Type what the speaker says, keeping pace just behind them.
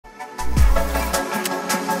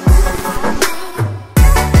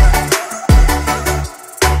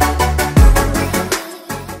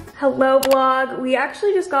vlog. We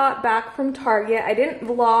actually just got back from Target. I didn't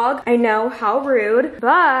vlog. I know, how rude, but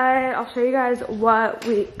I'll show you guys what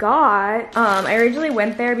we got. I originally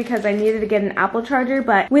went there because I needed to get an Apple charger,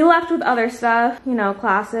 but we left with other stuff, you know,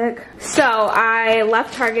 classic. So I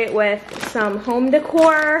left Target with some home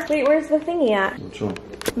decor. Wait, where's the thingy at? Which one?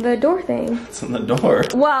 The door thing. It's on the door.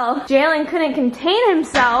 Well, Jalen couldn't contain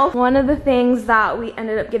himself. One of the things that we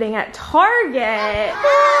ended up getting at Target.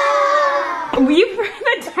 We put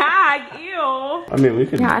the tag, ew. I mean, we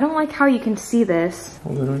could. Yeah, I don't like how you can see this.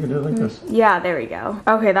 Well, then we can do it like this. Yeah, there we go.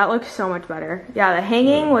 Okay, that looks so much better. Yeah, the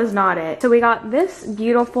hanging was not it. So we got this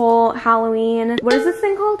beautiful Halloween, what is this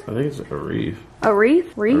thing called? I think it's a wreath. A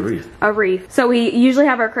wreath? A wreath. A wreath. So we usually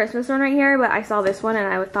have our Christmas one right here, but I saw this one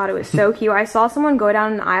and I thought it was so cute. I saw someone go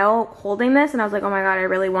down an aisle holding this and I was like, oh my god, I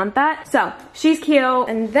really want that. So she's cute.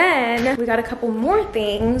 And then we got a couple more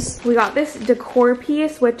things. We got this decor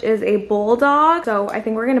piece, which is a bulldog. So I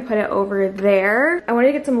think we're gonna put it over there. I wanted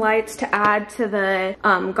to get some lights to add to the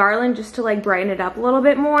garland just to like brighten it up a little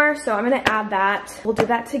bit more. So I'm gonna add that. We'll do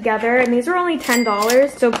that together. And these are only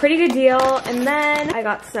 $10, so pretty good deal. And then I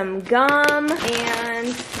got some gum. And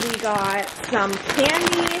we got some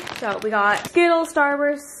candy. So we got Skittles,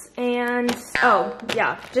 Starburst, and oh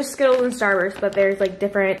yeah, just Skittles and Starburst, but there's like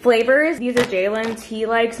different flavors. These are Jalen's. He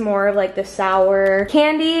likes more of like the sour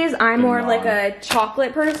candies. I'm more of like a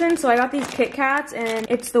chocolate person, so I got these Kit Kats, and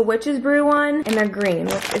it's the Witch's Brew one, and they're green,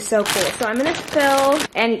 which is so cool. So I'm gonna fill,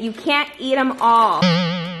 and you can't eat them all.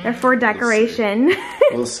 They're for decoration.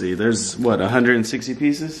 We'll see. There's what, 160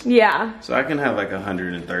 pieces? Yeah. So I can have like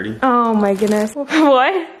 130. Oh my goodness.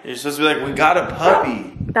 What? You're supposed to be like, we got a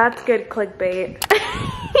puppy. That's good clickbait.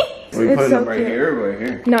 Are we It's putting so them right cute. here or right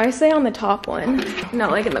here? No, I say on the top one. No,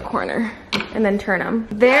 like in the corner. And then turn them.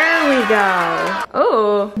 There we go.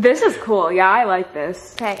 Oh, this is cool. Yeah, I like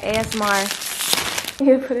this. Okay, ASMR.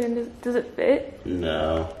 You put it in, does it fit?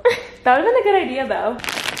 No. That would've been a good idea though.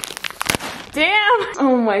 Damn!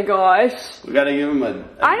 Oh my gosh. We gotta give him a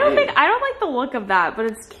I don't name. like the look of that, but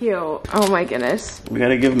it's cute. Oh my goodness. We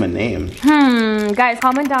gotta give him a name. Guys,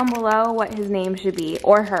 comment down below what his name should be,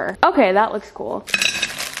 or her. Okay, that looks cool.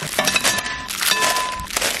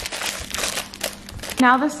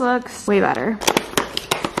 Now this looks way better.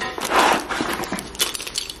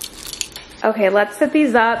 Okay, let's set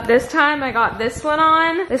these up. This time I got this one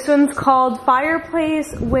on. This one's called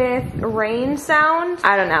Fireplace with Rain Sound.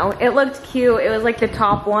 I don't know, it looked cute. It was like the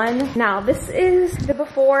top one. Now this is the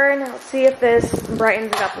before. Now let's see if this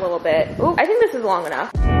brightens it up a little bit. Ooh, I think this is long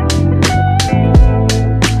enough.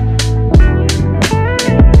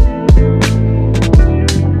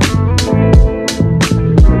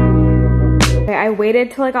 I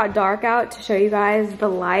waited till it got dark out to show you guys the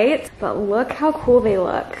lights, but look how cool they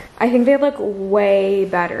look. I think they look way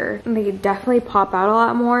better. They definitely pop out a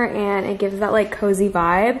lot more, and it gives that like cozy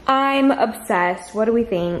vibe. I'm obsessed. What do we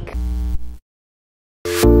think?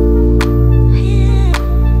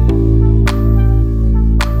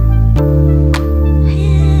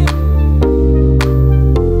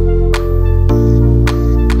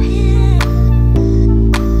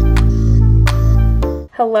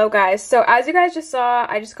 Hello guys, so as you guys just saw,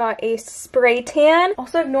 I just got a spray tan.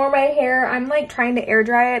 Also ignore my hair, I'm like trying to air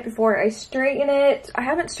dry it before I straighten it. I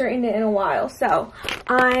haven't straightened it in a while, so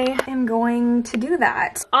I am going to do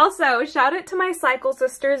that. Also, shout out to my cycle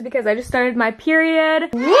sisters because I just started my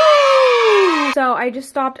period. Woo! So I just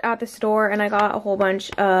stopped at the store and I got a whole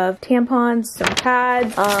bunch of tampons, some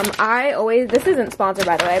pads. This isn't sponsored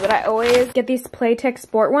by the way, but I always get these Playtex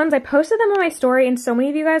Sport ones. I posted them on my story and so many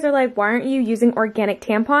of you guys are like, why aren't you using organic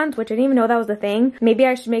tampons, which I didn't even know that was a thing. Maybe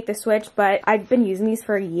I should make the switch, but I've been using these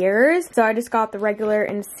for years. So I just got the regular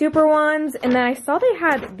and super ones. And then I saw they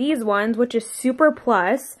had these ones, which is super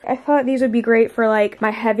plus. I thought these would be great for like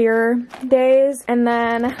my heavier days. And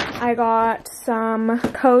then I got some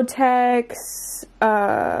Kotex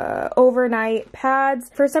overnight pads.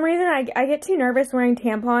 For some reason, I get too nervous wearing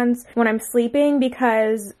tampons when I'm sleeping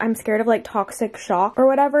because I'm scared of like toxic shock or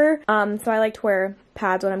whatever. So I like to wear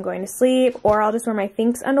pads when I'm going to sleep, or I'll just wear my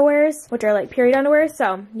Thinx underwears, which are like period underwears.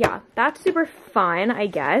 So yeah, that's super fine, I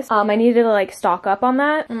guess. I needed to like stock up on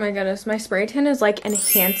that. Oh my goodness, my spray tan is like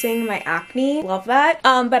enhancing my acne. Love that.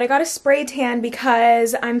 But I got a spray tan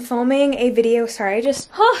because I'm filming a video. Sorry, I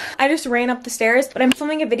just ran up the stairs, but I'm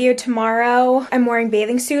filming a video tomorrow. I'm wearing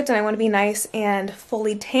bathing suits and I want to be nice and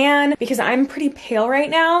fully tan because I'm pretty pale right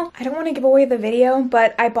now. I don't want to give away the video,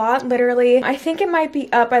 but I bought literally, I think it might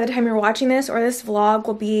be up by the time you're watching this, or this vlog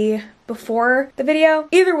will be before the video.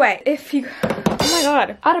 Either way, if you Oh my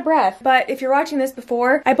god, out of breath. But if you're watching this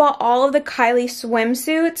before, I bought all of the Kylie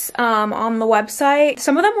swimsuits on the website.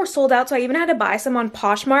 Some of them were sold out, so I even had to buy some on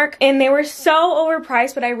Poshmark, and they were so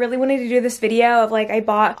overpriced, but I really wanted to do this video of like, I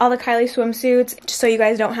bought all the Kylie swimsuits just so you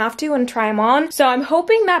guys don't have to and try them on. So I'm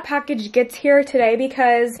hoping that package gets here today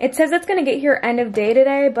because it says it's gonna get here end of day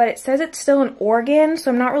today, but it says it's still in Oregon,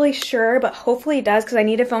 so I'm not really sure, but hopefully it does because I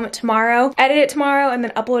need to film it tomorrow, edit it tomorrow, and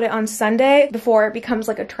then upload it on Sunday before it becomes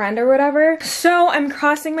like a trend or whatever. So I'm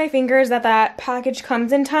crossing my fingers that that package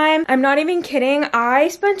comes in time. I'm not even kidding. I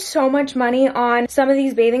spent so much money on some of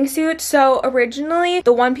these bathing suits. So originally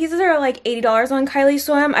the one pieces are like $80 on Kylie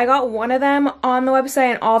Swim. I got one of them on the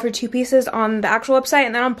website and all for 2 pieces on the actual website.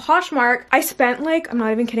 And then on Poshmark, I spent like, I'm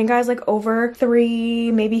not even kidding guys, like over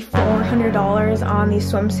 $300, maybe $400 on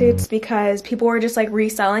these swimsuits because people were just like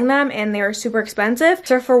reselling them and they were super expensive.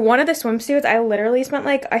 So for one of the swimsuits, I literally spent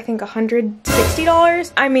like, I think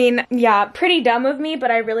 $160. I mean, yeah, pretty dumb of me,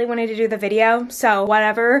 but I really wanted to do the video, so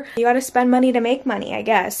whatever. You gotta spend money to make money, I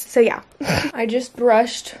guess. So yeah. I just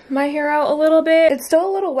brushed my hair out a little bit. It's still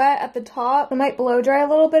a little wet at the top. I might blow dry a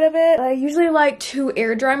little bit of it. I usually like to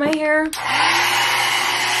air dry my hair.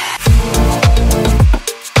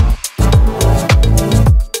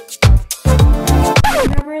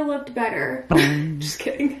 Never looked better. Just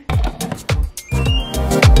kidding.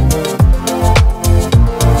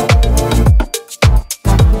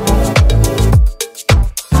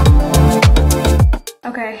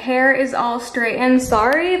 Okay, hair is all straightened.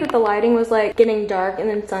 Sorry that the lighting was like getting dark and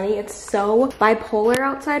then sunny. It's so bipolar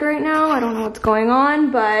outside right now. I don't know what's going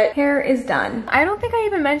on, but hair is done. I don't think I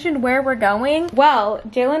even mentioned where we're going. Well,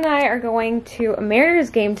 Jalen and I are going to a Mariners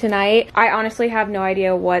game tonight. I honestly have no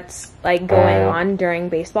idea what's like going on during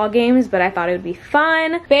baseball games, but I thought it would be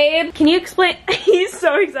fun. Babe, can you explain? He's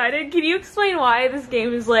so excited. Can you explain why this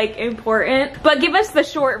game is like important? But give us the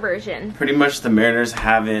short version. Pretty much the Mariners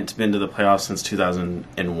haven't been to the playoffs since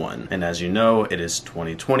 2001. And as you know, it is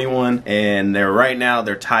 2021. And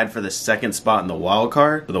they're tied for the second spot in the wild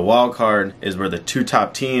card. So the wild card is where the 2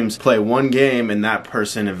 top teams play 1 game and that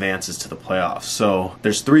person advances to the playoffs. So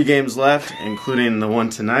there's 3 games left, including the one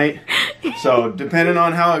tonight. So depending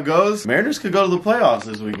on how it goes, Mariners could go to the playoffs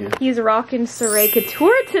this weekend. He's rocking Sarai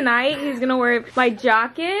Couture tonight. He's gonna wear my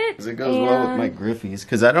jacket. It goes well with my Griffies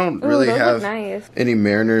because I don't really have any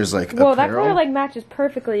Mariners like apparel. Well, that color like matches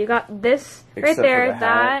perfectly. You got this right there,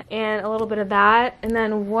 that, and a little bit of that. And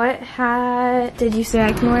then what hat did you say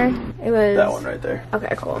I can wear? It was that one right there.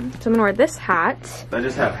 Okay, cool. So I'm gonna wear this hat. I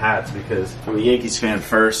just have hats because I'm a Yankees fan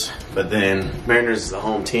first, but then Mariners is the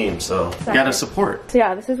home team, so you gotta support. So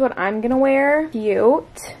yeah, this is what I'm gonna wear. Cute.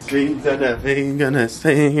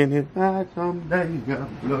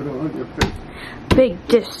 Big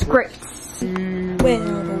disgrace.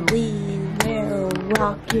 Will we will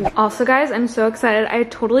rock you. Also guys, I'm so excited. I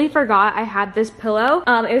totally forgot I had this pillow.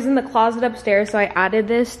 It was in the closet upstairs, so I added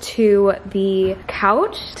this to the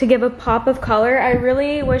couch to give a pop of color. I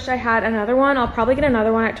really wish I had another one. I'll probably get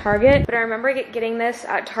another one at Target, but I remember getting this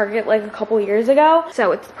at Target like a couple years ago.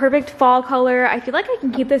 So it's perfect fall color. I feel like I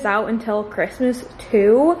can keep this out until Christmas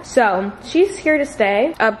too. So she's here to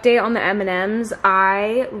stay. Update on the M&Ms.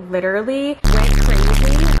 I literally went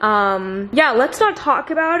crazy. Yeah, let's not talk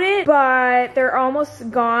about it, but they're almost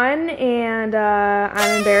gone and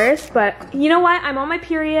I'm embarrassed, but you know what? I'm on my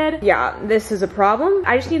period. Yeah, this is a problem.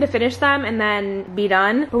 I just need to finish them and then be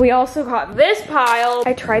done. But we also got this pile.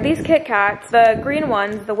 I tried these Kit Kats, the green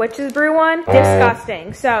ones, the Witch's Brew one.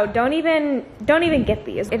 Disgusting. So don't even get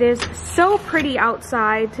these. It is so pretty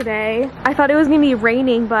outside today. I thought it was gonna be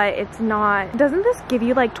raining, but it's not. Doesn't this give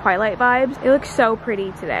you like Twilight vibes? It looks so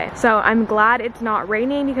pretty today. So I'm glad it's not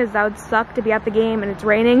raining because that would suck to be at the game and it's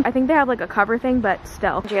raining. I think they have like a cover thing, but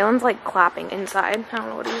still. Jalen's like clapping inside. I don't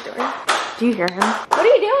know what he's doing. Do you hear him? What are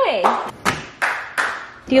you doing?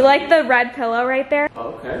 Do you like the red pillow right there?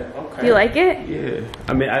 Okay. Do you like it? Yeah.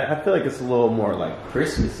 I mean, I feel like it's a little more like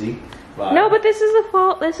Christmassy. No, but this is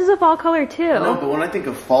a fall color too. No, but when I think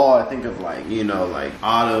of fall, I think of like, you know, like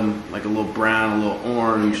autumn, like a little brown, a little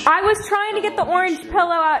orange. I was trying to get the orange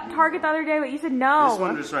pillow at Target the other day, but you said no. This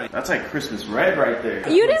one just right. That's like Christmas red right there.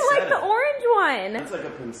 You didn't like the orange one. That's like a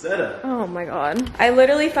poinsettia. Oh my god. I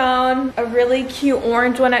literally found a really cute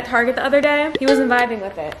orange one at Target the other day. He wasn't vibing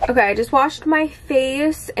with it. Okay, I just washed my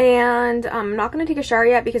face and I'm not gonna take a shower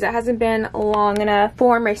yet because it hasn't been long enough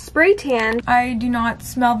for my spray tan. I do not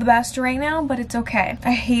smell the best right now, but it's okay.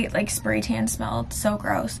 I hate like spray tan smell. It's so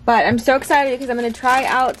gross. But I'm so excited because I'm gonna try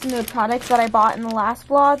out some of the products that I bought in the last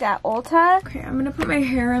vlog at Ulta. Okay, I'm gonna put my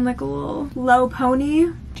hair in like a little low pony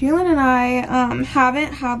Jalen and I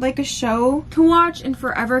haven't had like a show to watch in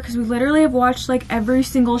forever because we literally have watched like every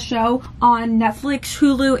single show on Netflix,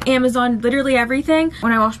 Hulu, Amazon, literally everything.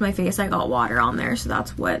 When I washed my face, I got water on there, so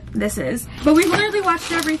that's what this is. But we literally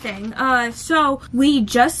watched everything. So we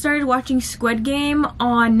just started watching Squid Game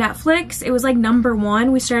on Netflix. It was like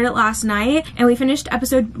 #1. We started it last night and we finished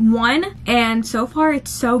episode 1, and so far it's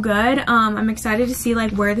so good. I'm excited to see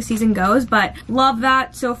like where the season goes, but love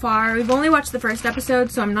that so far. We've only watched the first episode,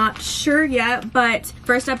 so I'm not sure yet, but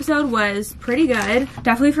first episode was pretty good.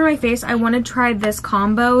 Definitely for my face, I want to try this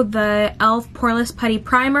combo, the e.l.f. Poreless Putty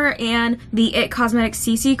Primer and the IT Cosmetics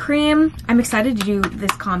CC Cream. I'm excited to do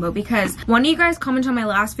this combo because one of you guys commented on my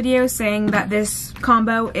last video saying that this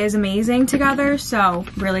combo is amazing together, so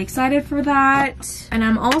really excited for that. And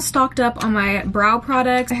I'm all stocked up on my brow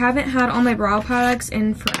products. I haven't had all my brow products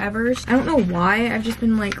in forever. I don't know why, I've just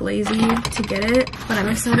been like lazy to get it, but I'm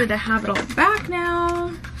excited to have it all back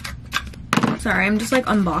now. Sorry, I'm just like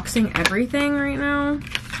unboxing everything right now.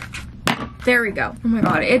 There we go. Oh my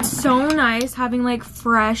god, it's so nice having like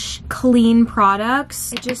fresh, clean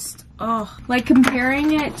products. It just, oh, like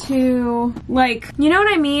comparing it to like, you know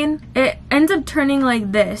what I mean? It ends up turning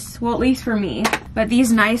like this, well at least for me, but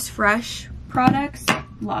these nice fresh products,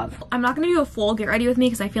 love. I'm not gonna do a full get ready with me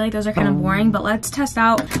because I feel like those are kind of boring, but let's test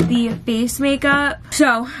out the face makeup.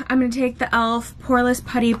 So I'm gonna take the e.l.f. Poreless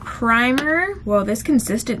Putty Primer. Whoa, this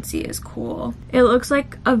consistency is cool. It looks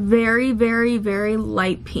like a very, very, very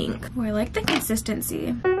light pink. Oh, I like the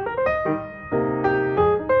consistency.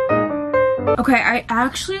 Okay,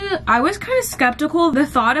 I was kind of skeptical. The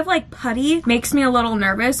thought of like putty makes me a little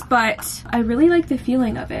nervous, but I really like the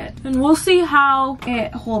feeling of it. And we'll see how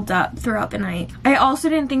it holds up throughout the night. I also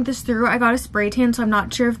didn't think this through. I got a spray tan, so I'm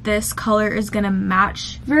not sure if this color is gonna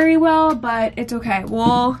match very well, but it's okay.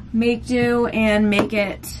 We'll make do and make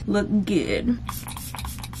it look good.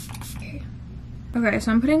 Okay,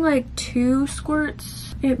 so I'm putting like 2 squirts.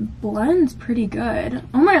 It blends pretty good.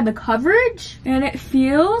 Oh my god, the coverage! And it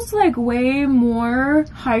feels like way more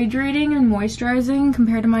hydrating and moisturizing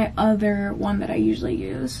compared to my other one that I usually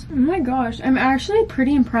use. Oh my gosh, I'm actually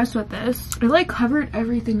pretty impressed with this. It like covered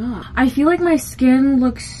everything up. I feel like my skin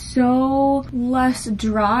looks so less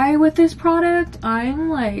dry with this product. I'm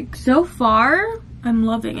like, so far, I'm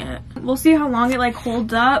loving it. We'll see how long it like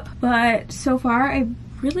holds up, but so far I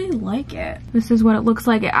really like it. This is what it looks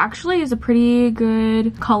like. It actually is a pretty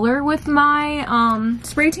good color with my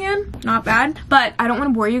spray tan. Not bad, but I don't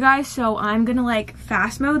want to bore you guys, so I'm gonna like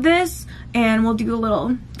fast mode this and we'll do a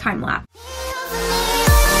little time lapse.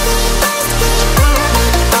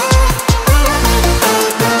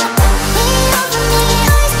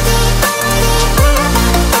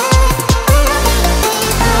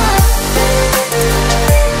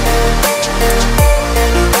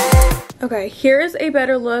 Okay, here's a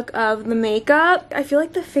better look of the makeup. I feel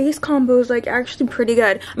like the face combo is like actually pretty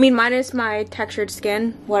good. I mean, minus my textured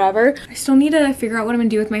skin, whatever. I still need to figure out what I'm gonna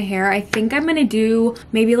do with my hair. I think I'm gonna do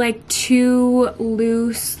maybe like 2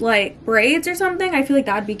 loose like braids or something. I feel like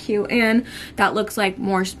that'd be cute and that looks like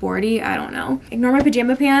more sporty. I don't know. Ignore my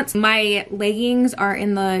pajama pants. My leggings are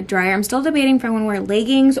in the dryer. I'm still debating if I wanna wear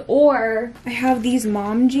leggings or I have these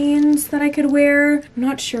mom jeans that I could wear. I'm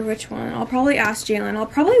not sure which one. I'll probably ask Jalen. I'll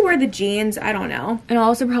probably wear the jeans. I don't know. And I'll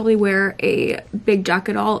also probably wear a big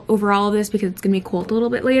jacket over all of this because it's gonna be cold a little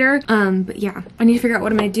bit later. But yeah, I need to figure out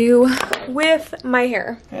what I'm gonna do with my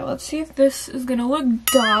hair. Okay, let's see if this is gonna look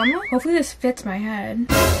dumb. Hopefully this fits my head.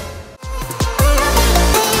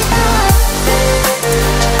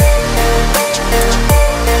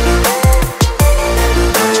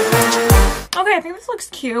 Okay, I think this looks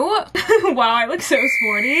cute. Wow, I look so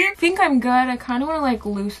sporty. I think I'm good. I kind of want to like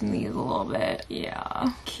loosen these a little bit.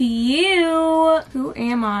 Yeah. Cute. Who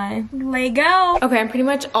am I? Lego. Okay, I'm pretty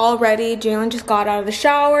much all ready. Jalen just got out of the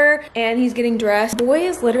shower and he's getting dressed.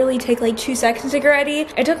 Boys literally take like 2 seconds to get ready.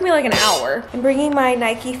 It took me like an hour. I'm bringing my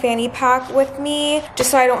Nike fanny pack with me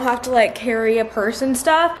just so I don't have to like carry a purse and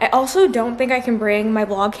stuff. I also don't think I can bring my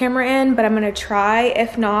vlog camera in, but I'm gonna try.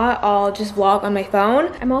 If not, I'll just vlog on my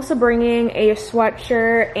phone. I'm also bringing a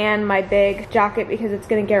sweatshirt and my big jacket because it's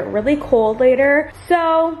gonna get really cold later.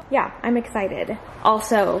 So yeah, I'm excited.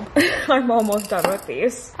 Also, I'm almost done with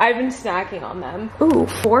these. I've been snacking on them. Ooh,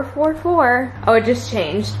 444. Oh, it just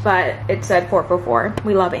changed, but it said 444.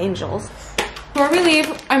 We love angels. Before we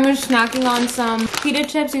leave, I'm just snacking on some pita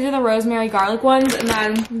chips. These are the rosemary garlic ones, and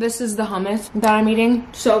then this is the hummus that I'm eating.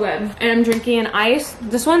 So good. And I'm drinking an ice.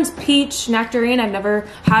 This one's peach nectarine. I've never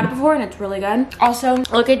had it before, and it's really good. Also,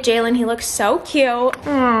 look at Jalen. He looks so cute.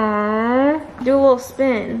 Aww. Do a little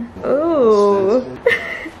spin. Ooh.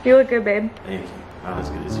 You look good, babe. Thank you. Not as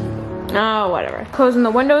good as you. Oh, whatever. Closing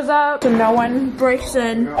the windows up so no one breaks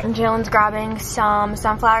in. And Jalen's grabbing some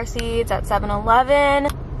sunflower seeds at 7-Eleven.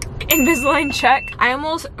 Invisalign check. I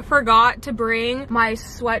almost forgot to bring my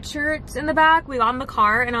sweatshirts in the back. We got in the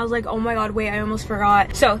car and I was like, oh my god, wait, I almost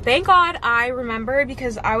forgot. So thank god I remembered,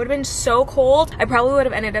 because I would have been so cold. I probably would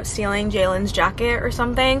have ended up stealing Jalen's jacket or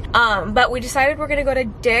something. But we decided we're gonna go to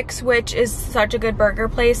Dick's, which is such a good burger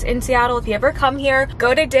place in Seattle. If you ever come here,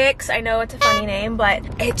 go to Dick's. I know it's a funny name, but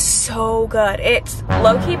it's so good. It's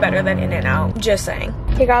low-key better than In-N-Out, just saying.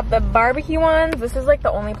 He got the barbecue ones. This is like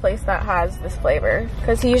the only place that has this flavor,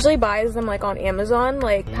 because he usually buys them like on Amazon,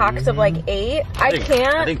 like packs of like 8. I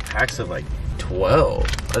think packs of like 12.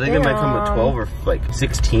 I think it might come with 12 or like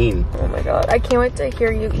 16. Oh my god, I can't wait to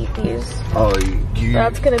hear you eat these. Oh,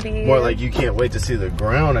 that's gonna be more like you can't wait to see the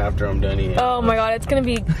ground after I'm done eating. Oh my god, it's gonna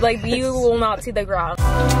be like you will not see the ground.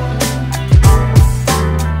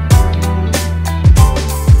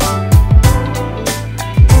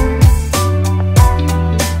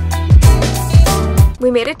 We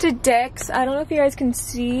made it to Dick's. I don't know if you guys can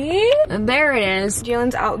see. And there it is.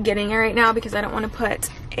 Jalen's out getting it right now because I don't want to put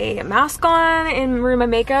a mask on and ruin my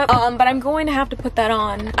makeup. But I'm going to have to put that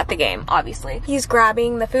on at the game, obviously. He's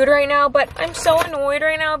grabbing the food right now, but I'm so annoyed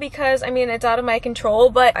right now because, I mean, it's out of my control,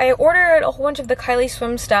 but I ordered a whole bunch of the Kylie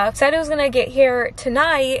swim stuff. Said it was gonna get here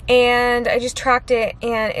tonight, and I just tracked it,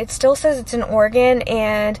 and it still says it's in Oregon,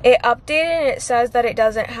 and it updated and it says that it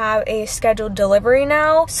doesn't have a scheduled delivery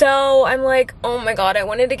now. So I'm like, oh my god, I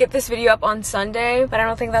wanted to get this video up on Sunday, but I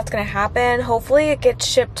don't think that's gonna happen. Hopefully it gets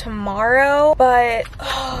shipped tomorrow, but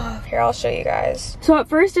here, I'll show you guys. So at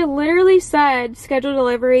first it literally said scheduled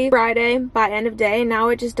delivery Friday by end of day, and now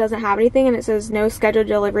it just doesn't have anything, and it says no scheduled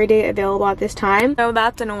delivery date available at this time. So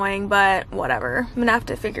that's annoying, but whatever. I'm gonna have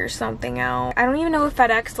to figure something out. I don't even know if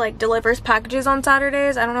FedEx like delivers packages on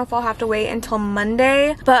Saturdays. I don't know if I'll have to wait until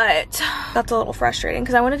Monday, but that's a little frustrating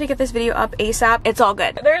because I wanted to get this video up ASAP. It's all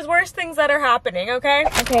good. There's worse things that are happening, okay?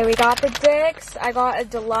 Okay, we got the Dick's. I got a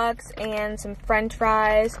deluxe and some french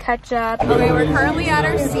fries, ketchup. Okay, we're currently at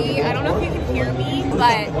our seat. I don't know if you can hear me,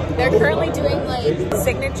 but they're currently doing like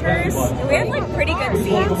signatures. We have like pretty good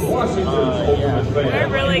seats. They're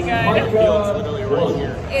really good.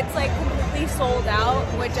 It's like completely sold out,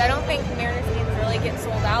 which I don't think Mariners games really get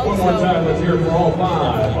sold out. So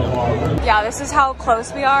yeah, this is how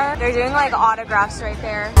close we are. They're doing like autographs right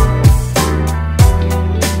there.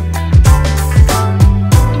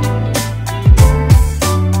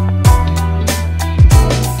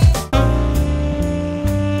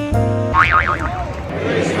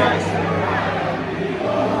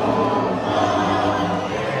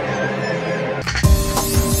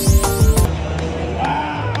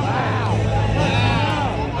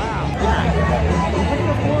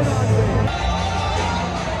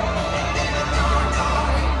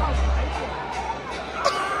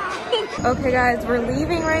 Okay guys, we're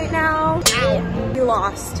leaving right now. We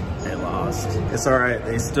lost. They lost. It's alright.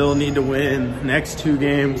 They still need to win next 2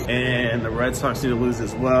 games, and the Red Sox need to lose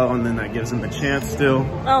as well, and then that gives them a chance still.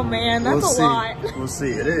 Oh man, that's a lot. We'll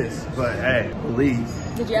see. It is. But hey, believe.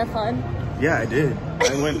 Did you have fun? Yeah, I did.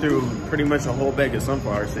 I went through pretty much a whole bag of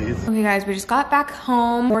sunflower seeds. Okay guys, we just got back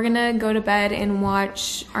home. We're gonna go to bed and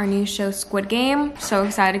watch our new show, Squid Game. So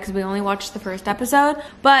excited because we only watched the first episode.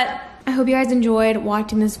 But I hope you guys enjoyed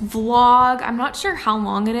watching this vlog. I'm not sure how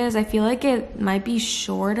long it is. I feel like it might be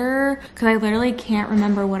shorter because I literally can't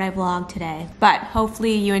remember what I vlogged today. But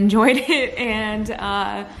hopefully you enjoyed it, and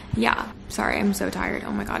yeah. Sorry, I'm so tired.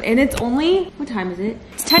 Oh my god. And it's only, what time is it?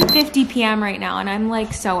 It's 10:50 p.m. right now, and I'm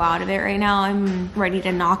like so out of it right now. I'm ready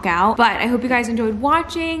to knock out. But I hope you guys enjoyed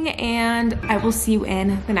watching, and I will see you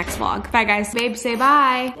in the next vlog. Bye guys. Babe, say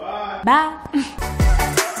bye. Bye. Bye.